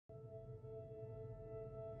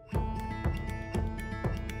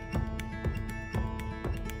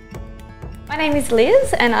My name is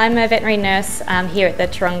Liz and I'm a veterinary nurse here at the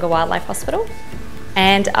Taronga Wildlife Hospital.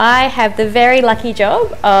 And I have the very lucky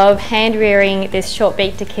job of hand rearing this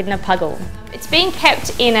short-beaked Echidna Puggle. It's being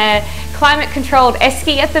kept in a climate-controlled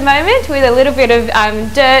esky at the moment with a little bit of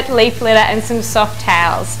dirt, leaf litter and some soft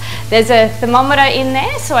towels. There's a thermometer in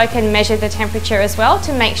there so I can measure the temperature as well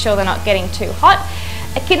to make sure they're not getting too hot.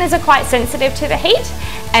 Echidnas are quite sensitive to the heat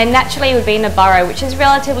and naturally it would be in a burrow, which is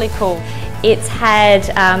relatively cool. It's had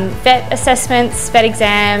vet assessments, vet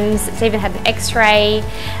exams, it's even had an x-ray.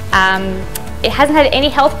 It hasn't had any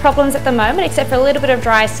health problems at the moment except for a little bit of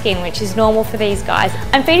dry skin, which is normal for these guys.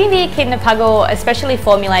 I'm feeding the Echidna Puggle a specially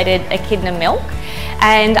formulated echidna milk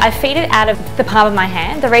and I feed it out of the palm of my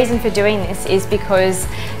hand. The reason for doing this is because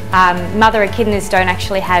mother echidnas don't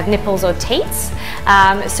actually have nipples or teats,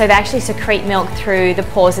 so they actually secrete milk through the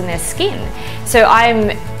pores in their skin. So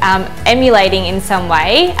I'm emulating in some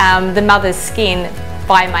way the mother's skin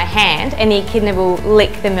by my hand, and the echidna will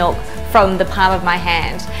lick the milk from the palm of my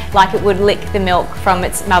hand like it would lick the milk from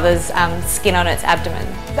its mother's skin on its abdomen.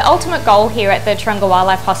 The ultimate goal here at the Taronga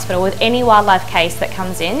Wildlife Hospital with any wildlife case that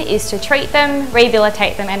comes in is to treat them,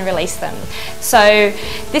 rehabilitate them and release them. So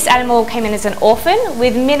this animal came in as an orphan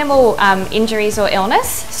with minimal injuries or illness.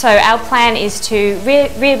 So our plan is to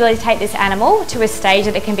rehabilitate this animal to a stage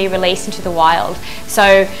that it can be released into the wild.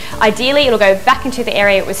 So ideally it'll go back into the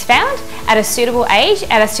area it was found at a suitable age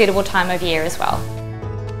at a suitable time of year as well.